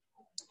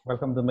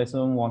Welcome to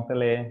Meisum,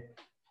 Hwangtale.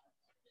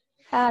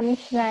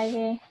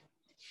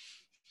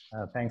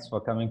 Thanks for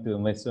coming to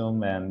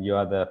Meisum, and you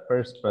are the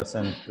first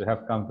person to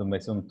have come to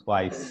Meisum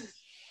twice.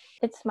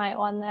 It's my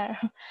honor.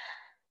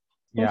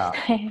 Yeah,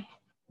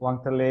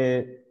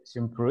 Hwangtale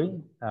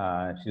Shimprui,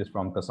 she's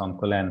from Kasom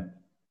Khullen.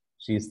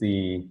 She's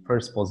the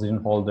first position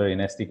holder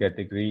in ST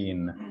category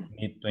in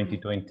NEET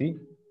 2020.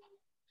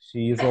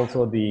 She is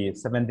also the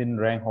 17th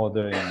rank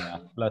holder in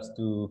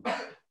 +2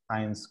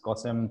 Science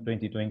COHSEM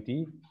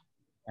 2020,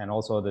 and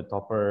also the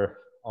topper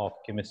of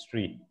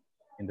chemistry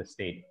in the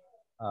state.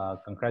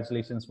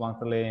 Congratulations,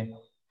 Hwangtale.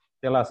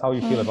 Tell us how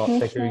you feel about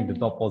securing the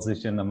top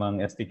position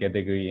among ST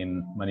category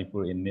in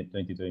Manipur in NEET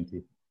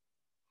 2020.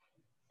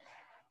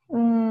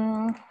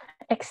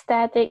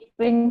 Ecstatic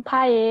ring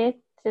pie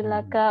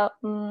like a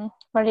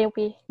very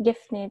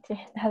gift need.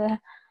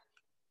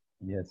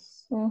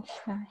 Yes.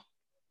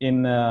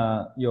 In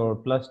your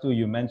 +2,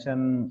 you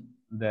mentioned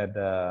that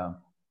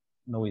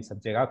no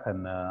subject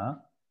akan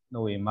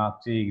no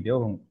mark ji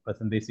điều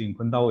presentation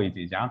kun daw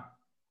ji ja.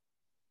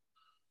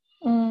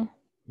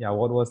 Yeah,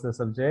 what was the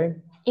subject?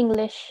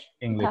 English.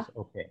 English,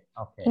 okay.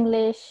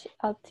 English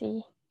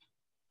LT.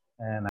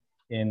 And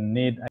in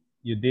NEET,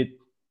 you did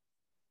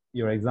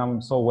your exam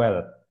so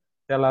well.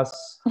 Tell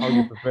us how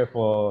you prepare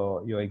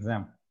for your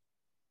exam.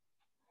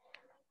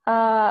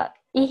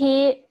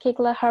 Ihi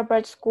Kikla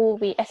Herbert School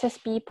we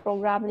SSP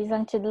program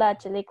lisang chidla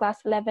chili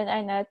class 11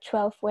 and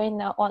 12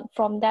 when on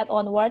from that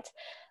onwards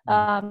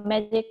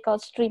medical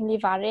stream li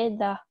varied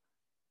the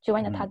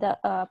join the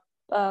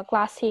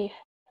class he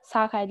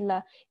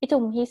sakhaidla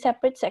itum he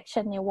separate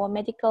section ne wo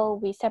medical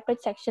we separate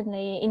section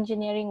le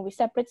engineering we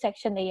separate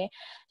section le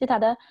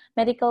chithada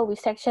medical we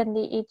section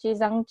li ichi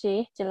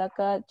zangchi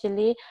chilaka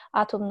chili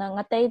atum na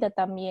ngatai the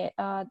tamye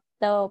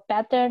the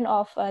pattern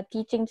of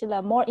teaching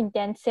chila more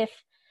intensive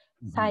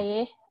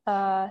sai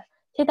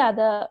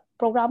chithada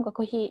program ka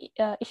ko hi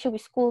issue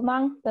with school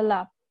mang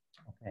the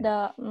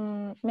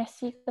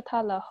Messi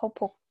kathala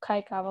hopok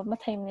khai ka ma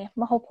thaim ne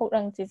ma hopok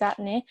rang chi zat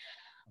ne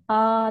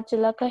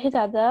chilaka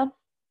hidada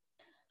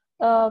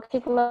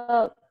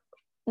kikla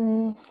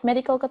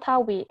medical katha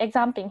we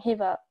exam ping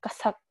hiva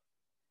kasak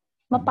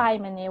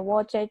mapai mane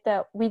wo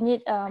jaita we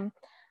need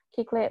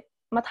kikle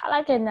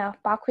mathala kena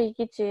pa khui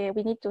ki che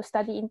we need to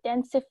study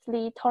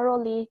intensively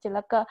thoroughly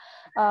chilaka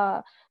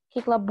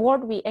kikla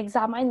board we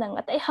exam ai nang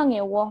atai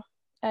hange wo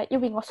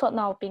iwing osot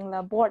now ping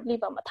la board li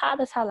ba matha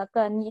da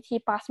salaka ni thi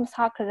pass ma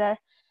sa khrar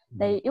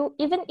they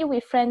even if we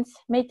friends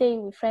mayday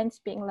we friends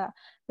ping la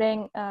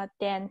rank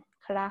 10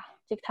 khra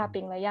chik tha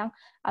ping la yang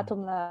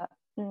atum la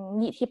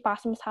NEET he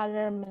pass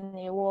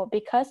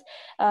because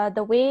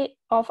the way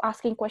of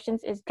asking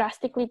questions is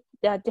drastically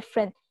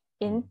different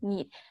in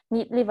NEET.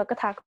 NEET live a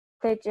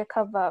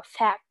cover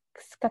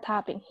facts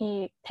kataping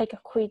he take a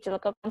quiz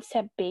like a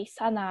concept base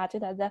sana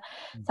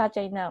such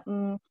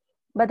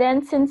but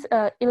then since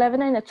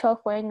 11 and 12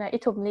 when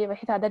it will leave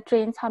the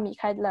trains hami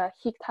kaidla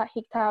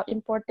hikta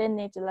important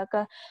ne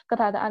like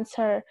kata the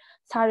answer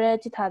sare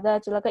chithada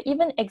like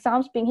even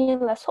exams being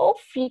here so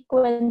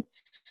frequent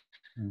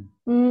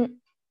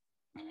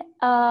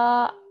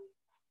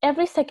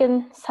every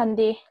second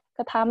Sunday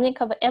kathamni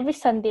cover every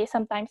Sunday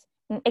sometimes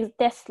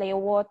test lay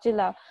watch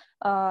la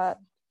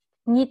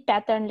NEET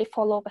pattern li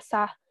follow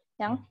kasa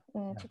yang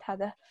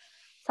chithada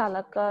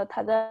salaka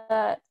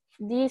thada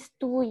these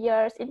 2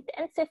 years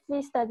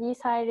intensively study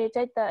sai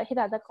rejaita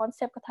hidada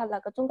concept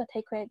kathala ka chunga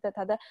thekwe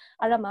thada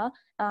arama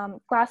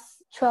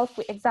class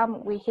 12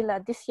 exam we hila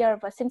this year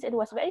but since it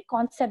was very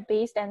concept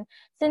based and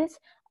since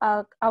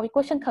our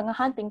question khanga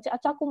han ping cha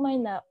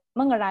chakumaina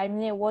mangarai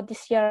ne what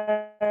this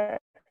year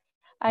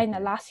aina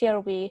last year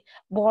we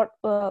board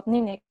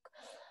nine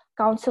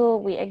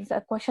council we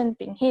question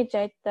ping he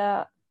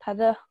jaita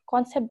thada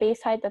concept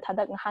based side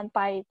thada han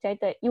pai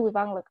jaita you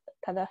wang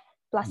thada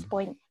plus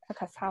point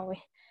akasawe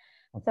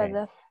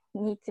thada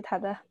need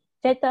thada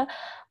jaita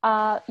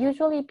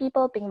usually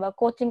people ping the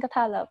coaching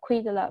kathala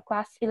kuidala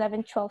class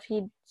 11 12 he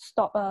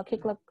stop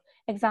kikla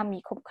exam mi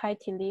khop khai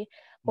thili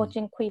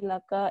coaching kuidla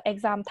ka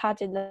exam tha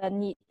jila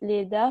NEET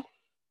leda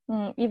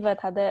even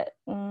thada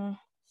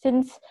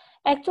since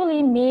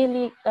actually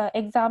May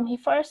exam he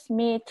first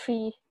May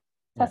 3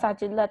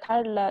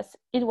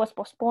 it was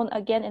postponed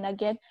again and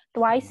again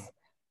twice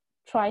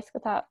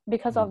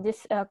because of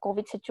this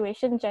COVID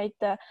situation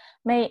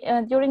May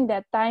during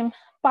that time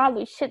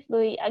palu shit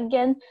lui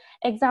again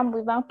exam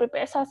we wang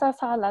prepare sa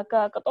la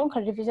ka katong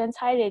revision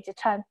sai re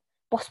chan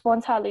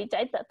postpone sa lui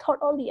jaita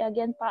thoroughly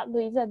again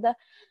palu the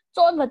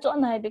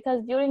chon hai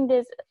because during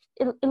this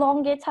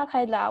elongate sa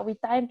khai la we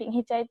time ping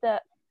hi jaita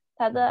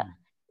thada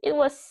it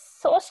was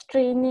so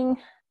straining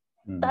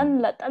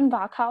tan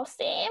ba khao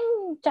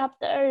same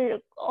chapter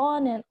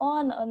on and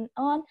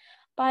on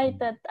by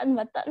the tan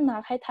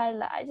na khai thai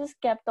la I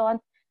just kept on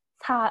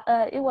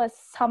it was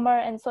summer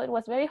and so it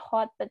was very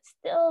hot but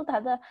still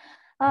thada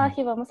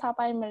he was sa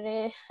pai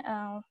mare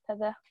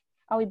thada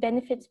our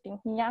benefits being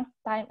young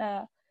time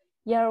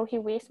year he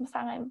waste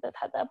masang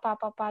thada pa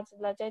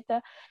la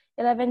jaita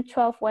 11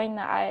 12 when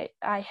I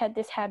had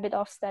this habit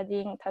of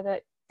studying thada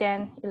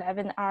 10,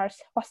 11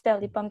 hours. Hostel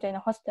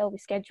hostel we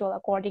schedule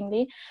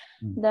accordingly.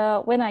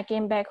 When I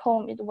came back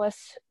home, it was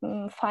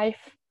 5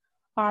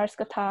 hours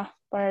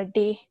per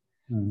day.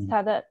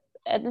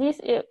 At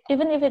least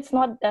even if it's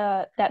not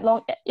that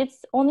long,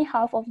 it's only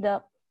half of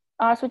the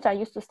hours which I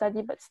used to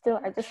study, but still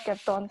I just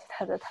kept on.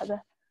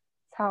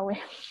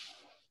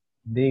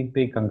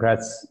 Big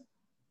congrats.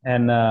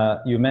 And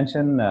you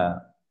mentioned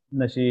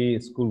nashi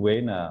school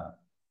way na,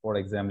 for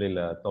example,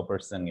 la topper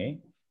sange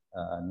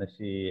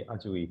nashi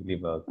ajui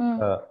live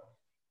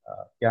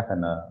kya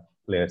kana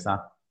players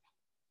ha.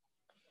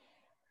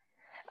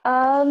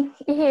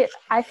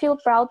 I feel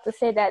proud to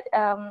say that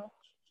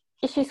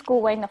ishi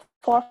school way na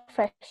 4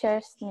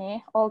 freshers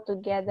ni all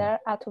together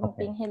atum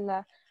ping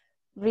hila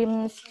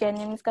rims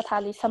jenims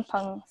kathali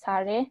sampang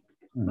sare.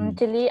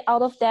 Actually,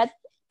 out of that,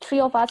 3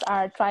 of us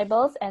are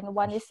tribals and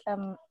one is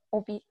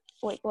OB.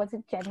 Wait, was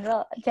it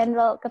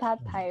general katha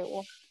Thai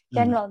or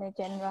general?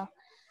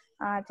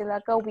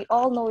 We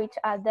all know each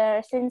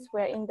other since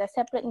we're in the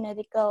separate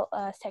medical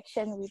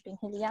section. We've been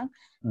here.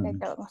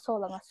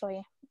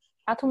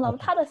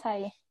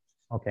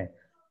 Okay,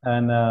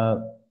 and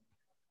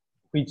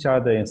which are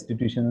the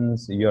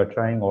institutions you are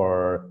trying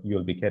or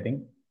you'll be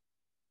getting?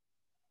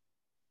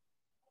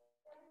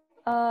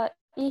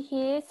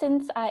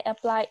 Since I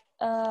applied,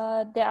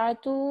 there are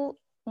 2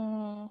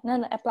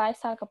 apply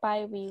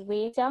sakapai we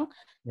waiting.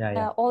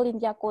 All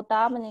India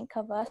quota meaning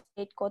cover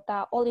state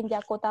quota. All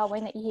India quota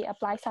when he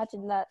apply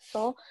sajinla.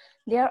 So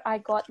there I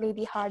got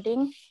Lady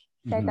Harding.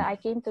 That I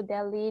came to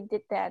Delhi,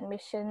 did the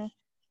admission,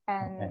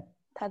 and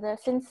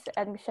since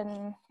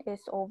admission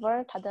is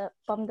over,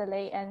 pum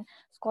delay and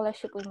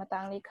scholarship we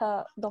matangli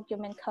ka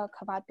document ka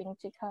kabat ping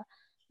chika.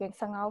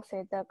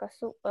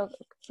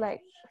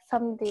 Like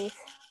some days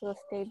we'll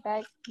stay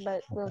back,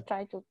 but we'll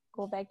try to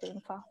go back to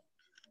Imphal.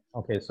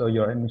 Okay, so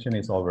your admission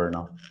is over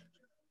now.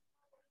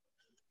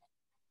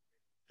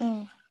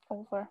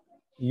 Over.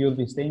 You'll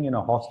be staying in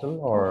a hostel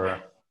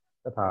or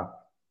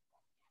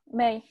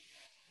May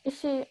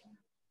she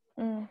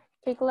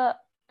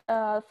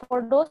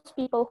for those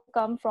people who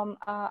come from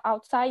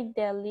outside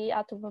Delhi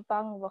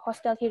atubang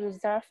hostel he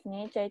reserved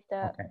ni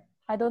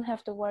I don't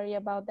have to worry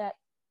about that.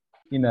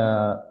 In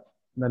a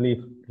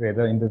Nalif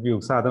interview,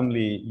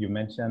 suddenly you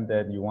mentioned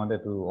that you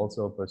wanted to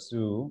also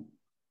pursue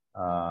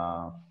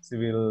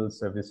civil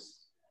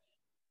service.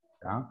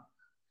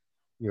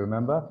 You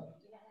remember?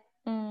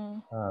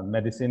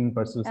 Medicine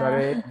pursue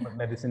sare,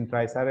 medicine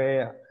try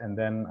sare, and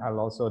then I'll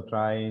also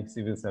try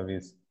civil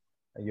service.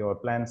 Your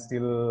plan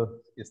still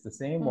is the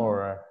same,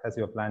 or has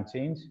your plan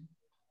changed?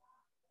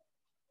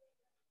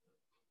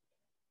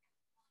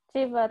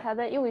 You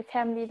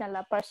family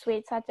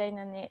persuade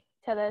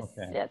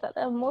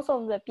most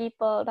of the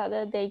people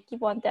they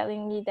keep on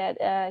telling me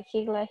that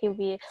he'll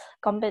be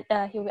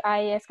he'll be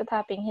IAS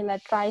he'll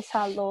try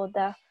salo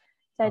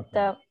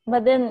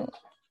but then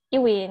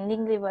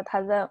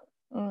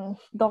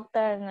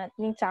doctor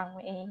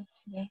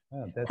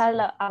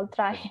I'll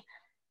try.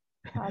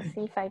 I'll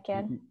see if I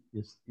can.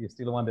 You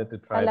still wanted to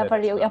try that?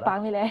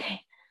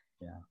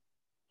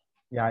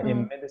 Yeah.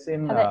 In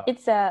medicine,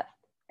 it's a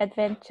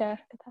adventure.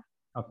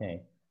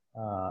 Okay,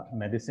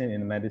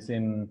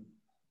 medicine.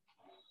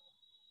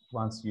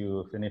 Once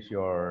you finish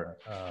your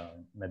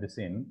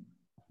medicine,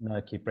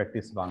 keep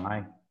practice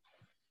bangai.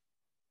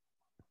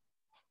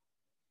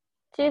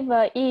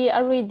 I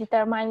already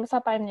determined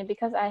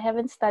because I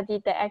haven't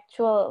studied the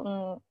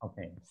actual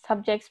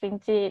subjects.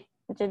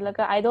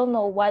 I don't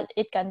know what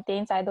it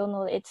contains. I don't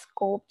know its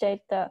scope.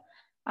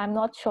 I'm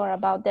not sure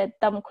about that.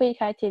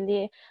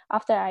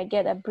 After I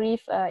get a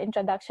brief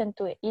introduction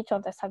to each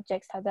of the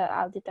subjects,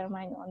 I'll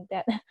determine on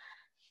that.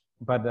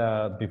 But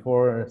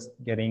before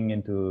getting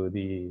into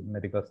the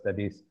medical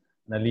studies,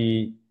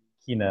 Nali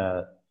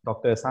kina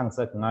Dr.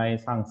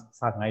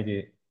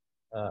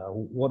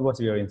 what was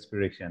your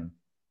inspiration?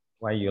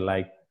 Why you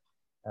like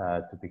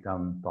to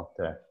become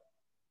doctor?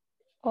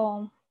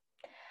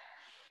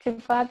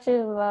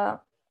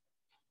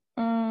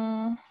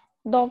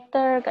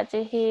 Doctor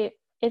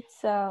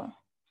it's a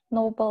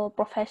noble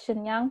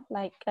profession,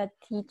 like a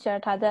teacher.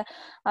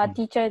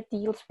 Teacher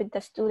deals with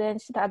the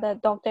students, the other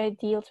doctor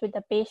deals with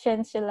the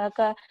patients.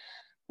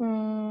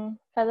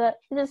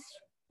 Just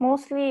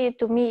mostly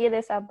to me it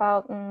is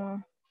about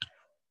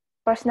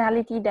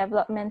personality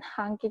development.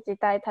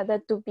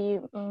 To be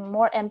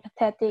more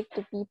empathetic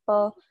to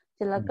people.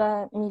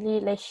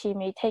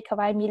 May take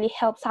away really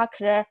helps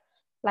her,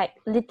 like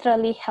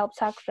literally helps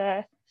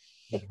her.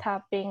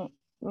 Tapping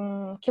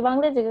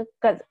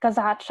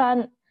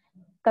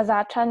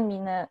Kazatran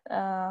mean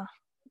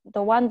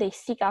the one they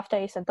seek after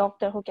is a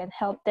doctor who can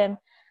help them.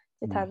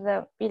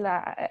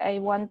 I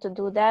want to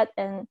do that,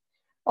 and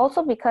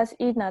also because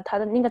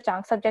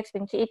subjects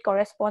it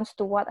corresponds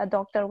to what a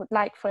doctor would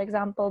like. For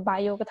example,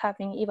 bio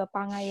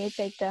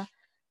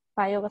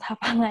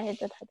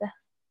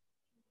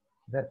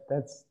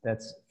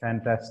That's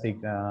fantastic.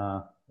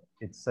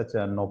 It's such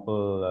a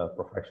noble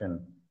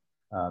profession.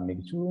 And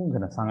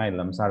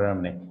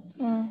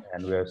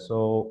we are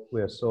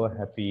so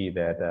happy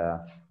that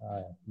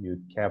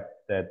you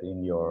kept that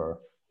in your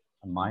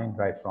mind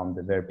right from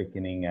the very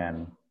beginning,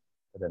 and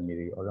the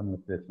miri oram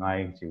this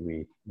night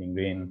we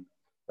ningrin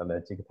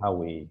the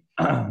chiktawi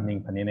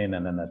ning panine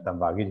na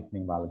tambagi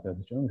ning balaka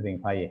chung ring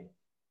pai.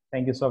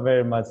 Thank you so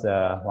very much,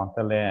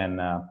 Hwangtale,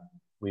 and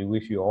we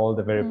wish you all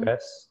the very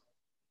best.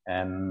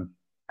 And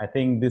I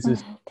think this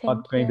is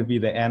not going to be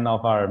the end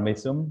of our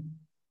Meisum.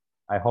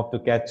 I hope to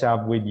catch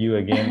up with you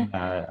again,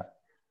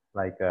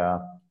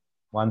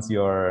 once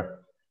your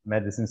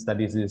medicine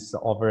studies is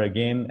over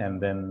again, and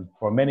then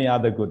for many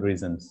other good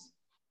reasons.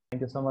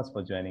 Thank you so much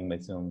for joining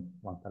Meisum,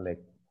 Hwangtale.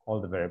 All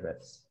the very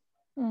best.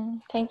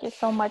 Thank you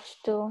so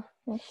much too,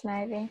 Ms.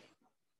 Schneider.